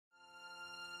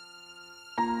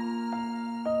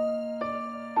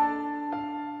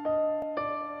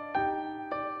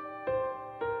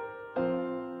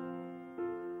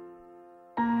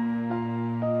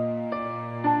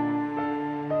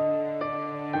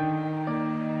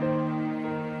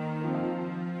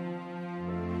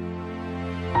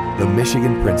The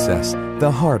Michigan Princess,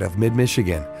 the heart of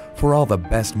Mid-Michigan, for all the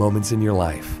best moments in your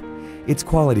life. It's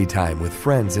quality time with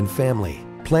friends and family.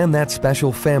 Plan that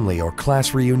special family or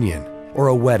class reunion, or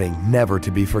a wedding never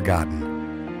to be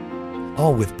forgotten.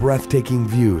 All with breathtaking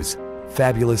views,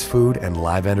 fabulous food, and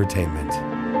live entertainment.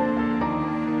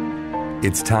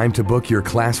 It's time to book your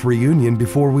class reunion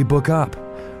before we book up.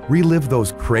 Relive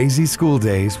those crazy school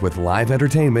days with live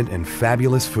entertainment and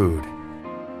fabulous food.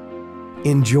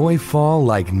 Enjoy fall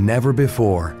like never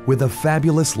before with a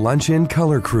fabulous lunch-in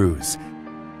color cruise.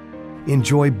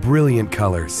 Enjoy brilliant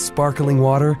colors, sparkling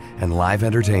water, and live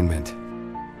entertainment.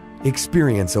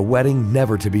 Experience a wedding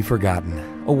never to be forgotten,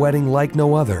 a wedding like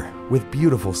no other, with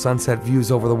beautiful sunset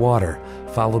views over the water,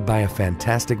 followed by a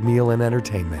fantastic meal and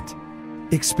entertainment.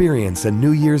 Experience a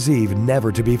New Year's Eve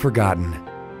never to be forgotten.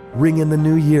 Ring in the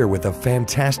new year with a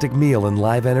fantastic meal and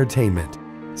live entertainment.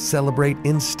 Celebrate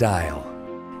in style.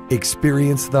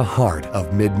 Experience the heart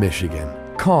of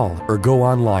Mid-Michigan. Call or go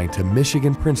online to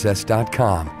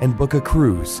MichiganPrincess.com and book a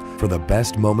cruise for the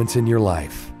best moments in your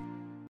life.